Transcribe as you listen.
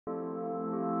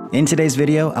In today's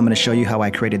video, I'm going to show you how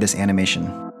I created this animation.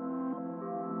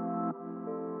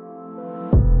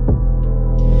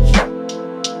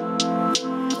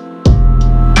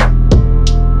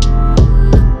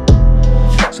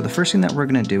 So the first thing that we're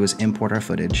going to do is import our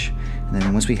footage. And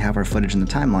then once we have our footage in the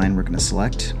timeline, we're going to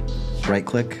select, right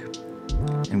click,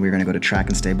 and we're going to go to track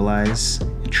and stabilize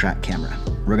and track camera.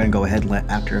 We're going to go ahead and let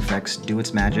After Effects do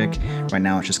its magic. Right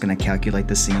now it's just going to calculate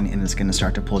the scene and it's going to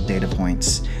start to pull data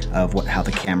points of how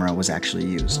the camera was actually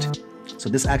used. So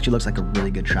this actually looks like a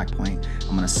really good track point.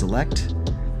 I'm going to select,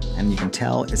 and you can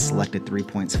tell it selected 3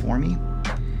 points for me.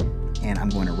 And I'm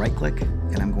going to right click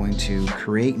and I'm going to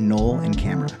create null in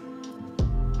camera.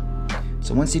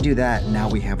 So once you do that, now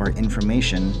we have our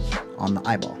information on the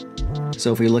eyeball.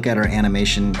 So if we look at our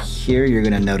animation here, you're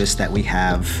going to notice that we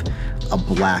have a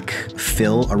black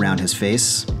fill around his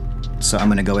face. So I'm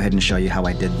going to go ahead and show you how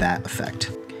I did that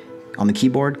effect. On the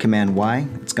keyboard, Command Y,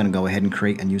 it's going to go ahead and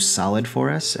create a new solid for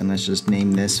us, and let's just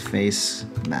name this face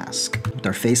mask. With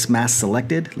our face mask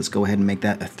selected, let's go ahead and make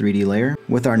that a 3D layer.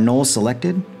 With our null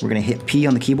selected, we're going to hit P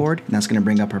on the keyboard, and that's going to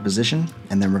bring up our position,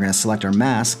 and then we're going to select our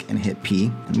mask and hit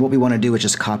P. And what we want to do is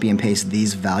just copy and paste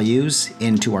these values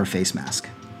into our face mask.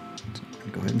 So I'm going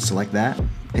to go ahead and select that,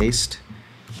 paste,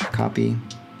 copy,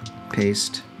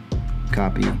 paste,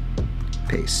 copy,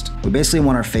 paste. We basically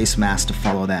want our face mask to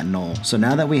follow that null. So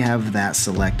now that we have that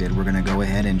selected, we're gonna go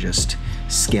ahead and just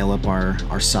scale up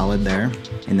our solid there.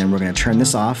 And then we're gonna turn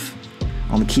this off.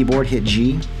 On the keyboard, hit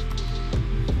G,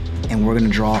 and we're gonna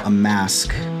draw a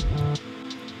mask.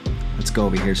 Let's go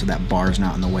over here so that bar is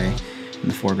not in the way in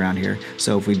the foreground here.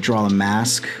 So if we draw a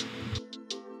mask,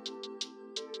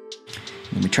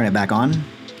 and we turn it back on,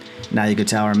 now you can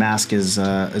tell our mask is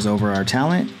over our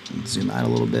talent. Zoom out a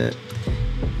little bit.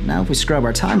 Now if we scrub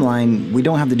our timeline, we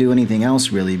don't have to do anything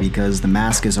else really because the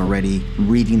mask is already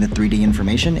reading the 3D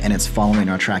information and it's following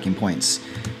our tracking points.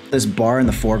 This bar in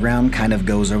the foreground kind of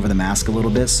goes over the mask a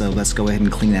little bit, so let's go ahead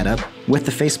and clean that up. With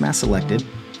the face mask selected,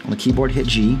 on the keyboard hit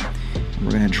G, and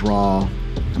we're gonna draw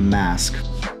a mask.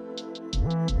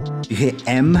 You hit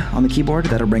M on the keyboard,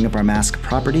 that'll bring up our mask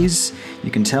properties.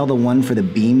 You can tell the one for the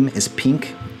beam is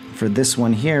pink. For this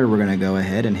one here, we're gonna go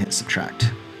ahead and hit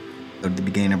subtract. Go to the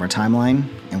beginning of our timeline,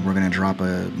 and we're gonna drop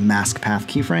a mask path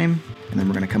keyframe, and then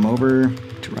we're gonna come over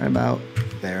to right about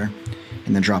there,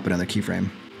 and then drop another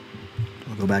keyframe.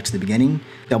 We'll go back to the beginning,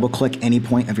 double click any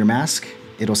point of your mask,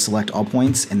 it'll select all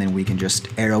points, and then we can just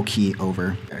arrow key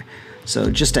over there.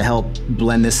 So just to help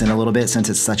blend this in a little bit, since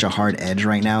it's such a hard edge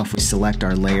right now, if we select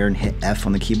our layer and hit F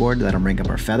on the keyboard, that'll bring up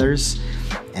our feathers,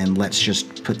 and let's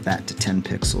just put that to 10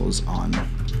 pixels on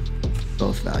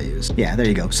both values. Yeah, there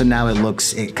you go. So now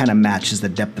it kind of matches the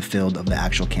depth of field of the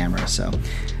actual camera. So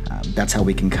that's how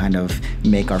we can kind of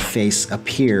make our face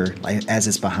appear as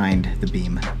it's behind the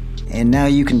beam. And now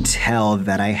you can tell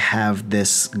that I have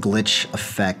this glitch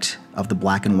effect of the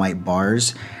black and white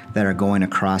bars that are going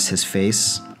across his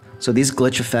face. So these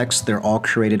glitch effects, they're all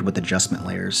created with adjustment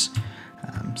layers.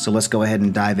 So let's go ahead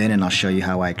and dive in and I'll show you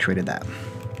how I created that.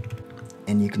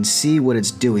 And you can see what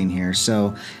it's doing here.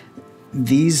 So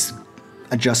these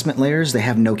adjustment layers, they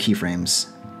have no keyframes.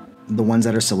 The ones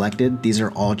that are selected, these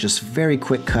are all just very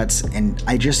quick cuts, and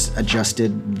I just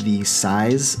adjusted the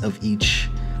size of each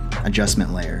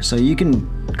adjustment layer. So you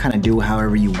can kind of do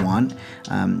however you want.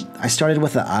 I started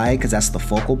with the eye because that's the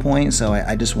focal point, so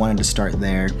I just wanted to start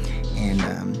there, and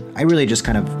I really just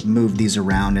kind of moved these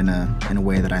around in a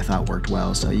way that I thought worked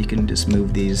well. So you can just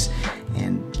move these,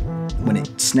 and when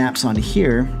it snaps onto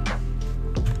here,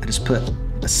 I just put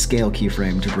a scale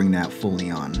keyframe to bring that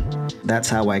fully on. That's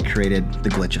how I created the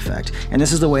glitch effect. And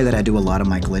this is the way that I do a lot of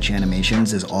my glitch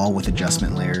animations, is all with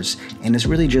adjustment layers. And it's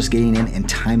really just getting in and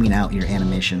timing out your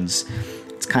animations.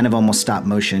 It's kind of almost stop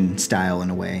motion style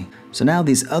in a way. So now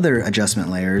these other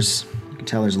adjustment layers, you can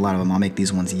tell there's a lot of them. I'll make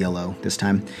these ones yellow this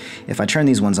time. If I turn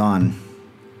these ones on,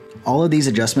 all of these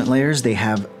adjustment layers, they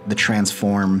have the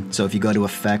transform. So if you go to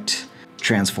Effect,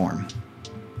 Transform.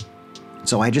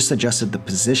 So I just adjusted the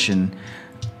position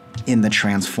in the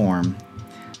transform.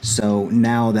 So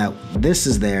now that this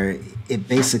is there, it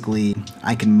basically,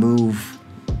 I can move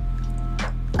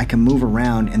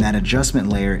around, and that adjustment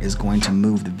layer is going to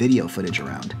move the video footage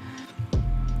around.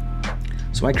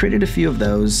 So I created a few of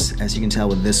those, as you can tell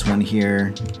with this one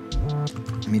here.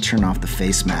 Let me turn off the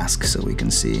face mask so we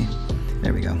can see.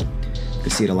 There we go. You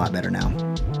can see it a lot better now.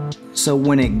 So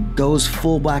when it goes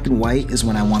full black and white is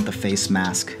when I want the face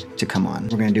mask to come on.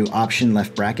 We're gonna do Option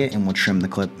left bracket and we'll trim the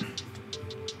clip.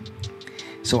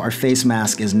 So our face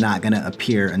mask is not gonna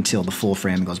appear until the full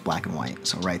frame goes black and white,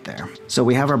 so right there. So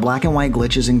we have our black and white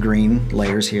glitches and green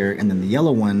layers here, and then the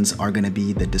yellow ones are gonna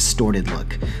be the distorted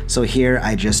look. So here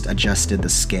I just adjusted the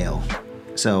scale.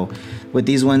 So with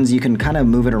these ones, you can kind of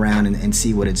move it around and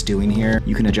see what it's doing here.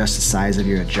 You can adjust the size of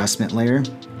your adjustment layer,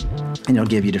 and it'll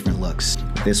give you different looks.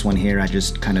 This one here, I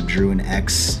just kind of drew an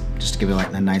X, just to give it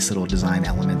like a nice little design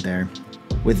element there.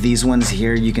 With these ones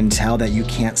here, you can tell that you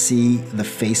can't see the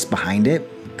face behind it,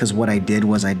 because what I did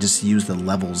was I just used the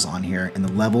levels on here, and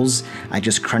the levels, I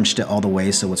just crunched it all the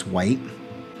way so it's white.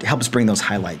 It helps bring those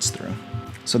highlights through.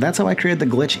 So that's how I created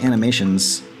the glitch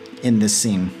animations in this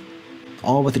scene,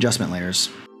 all with adjustment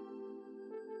layers.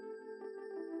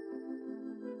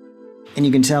 And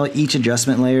you can tell each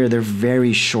adjustment layer, they're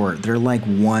very short. They're like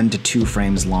 1 to 2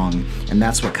 frames long, and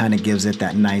that's what kind of gives it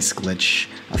that nice glitch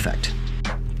effect.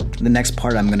 The next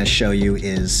part I'm gonna show you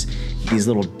is these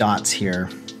little dots here.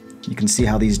 You can see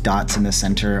how these dots in the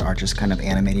center are just kind of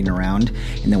animating around.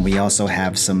 And then we also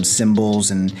have some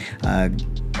symbols and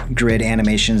grid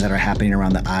animations that are happening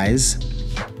around the eyes.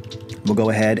 We'll go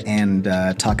ahead and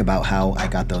talk about how I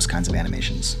got those kinds of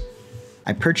animations.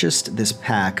 I purchased this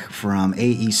pack from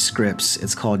AE Scripts.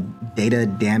 It's called Data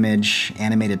Damage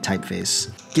Animated Typeface.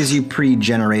 Gives you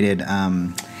pre-generated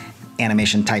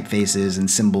animation typefaces and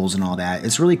symbols and all that.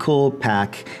 It's a really cool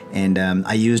pack, and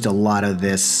I used a lot of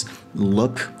this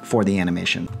look for the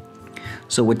animation.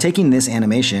 So with taking this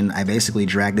animation, I basically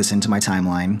dragged this into my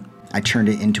timeline. I turned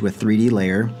it into a 3D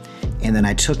layer, and then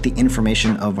I took the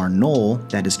information of our null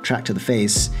that is tracked to the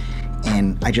face,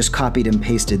 and I just copied and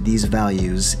pasted these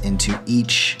values into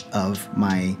each of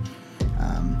my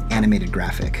animated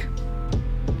graphic.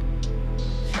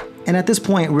 And at this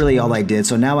point, really all I did,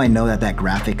 so now I know that that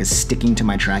graphic is sticking to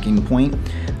my tracking point.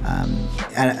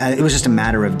 It was just a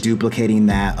matter of duplicating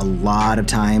that a lot of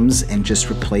times and just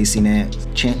replacing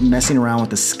it, messing around with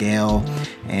the scale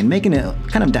and making it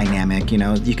kind of dynamic. You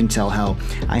know, you can tell how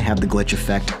I have the glitch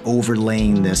effect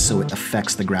overlaying this so it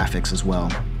affects the graphics as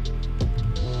well.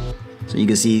 So you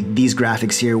can see these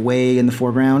graphics here way in the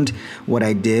foreground. What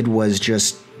I did was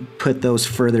just put those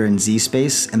further in Z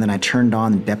space, and then I turned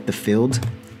on the depth of field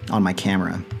on my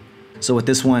camera. So with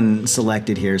this one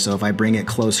selected here, so if I bring it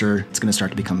closer, it's gonna start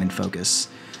to become in focus.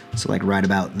 So like right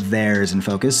about there is in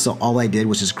focus. So all I did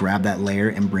was just grab that layer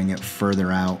and bring it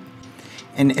further out.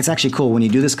 And it's actually cool when you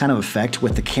do this kind of effect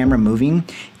with the camera moving,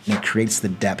 and it creates the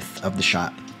depth of the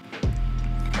shot.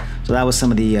 So that was some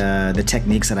of the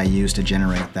techniques that I used to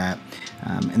generate that.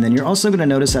 And then you're also going to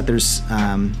notice that there's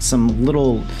some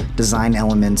little design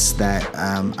elements that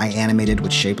I animated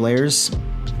with shape layers.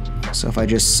 So if I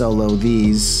just solo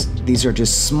these are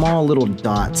just small little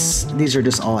dots. These are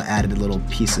just all added little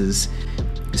pieces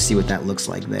to see what that looks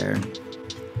like there.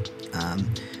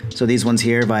 So these ones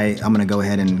here, I'm going to go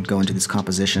ahead and go into this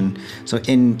composition. So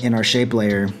in our shape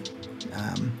layer,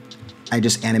 I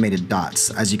just animated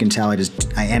dots. As you can tell,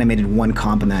 I animated one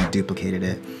comp and then I duplicated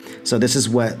it. So this is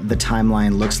what the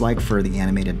timeline looks like for the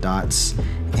animated dots,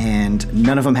 and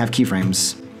none of them have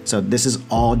keyframes. So this is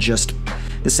all just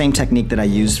the same technique that I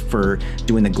used for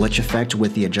doing the glitch effect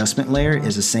with the adjustment layer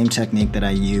is the same technique that I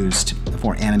used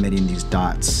for animating these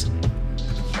dots.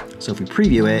 So if we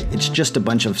preview it, it's just a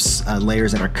bunch of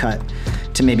layers that are cut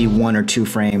to maybe 1 or 2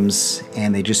 frames,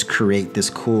 and they just create this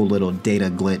cool little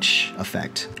data glitch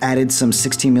effect. Added some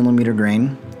 16mm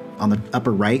grain. On the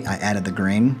upper right, I added the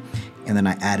grain, and then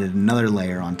I added another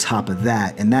layer on top of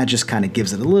that, and that just kind of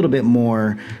gives it a little bit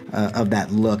more of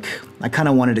that look. I kind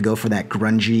of wanted to go for that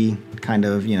grungy kind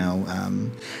of,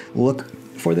 look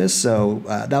for this, so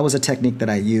that was a technique that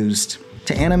I used.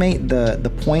 To animate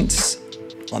the points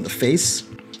on the face,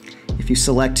 if you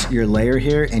select your layer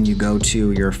here and you go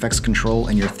to your effects control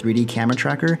and your 3D camera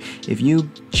tracker, if you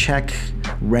check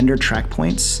render track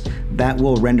points, that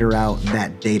will render out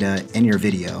that data in your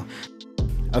video.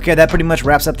 Okay, that pretty much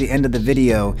wraps up the end of the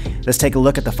video. Let's take a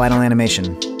look at the final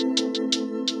animation.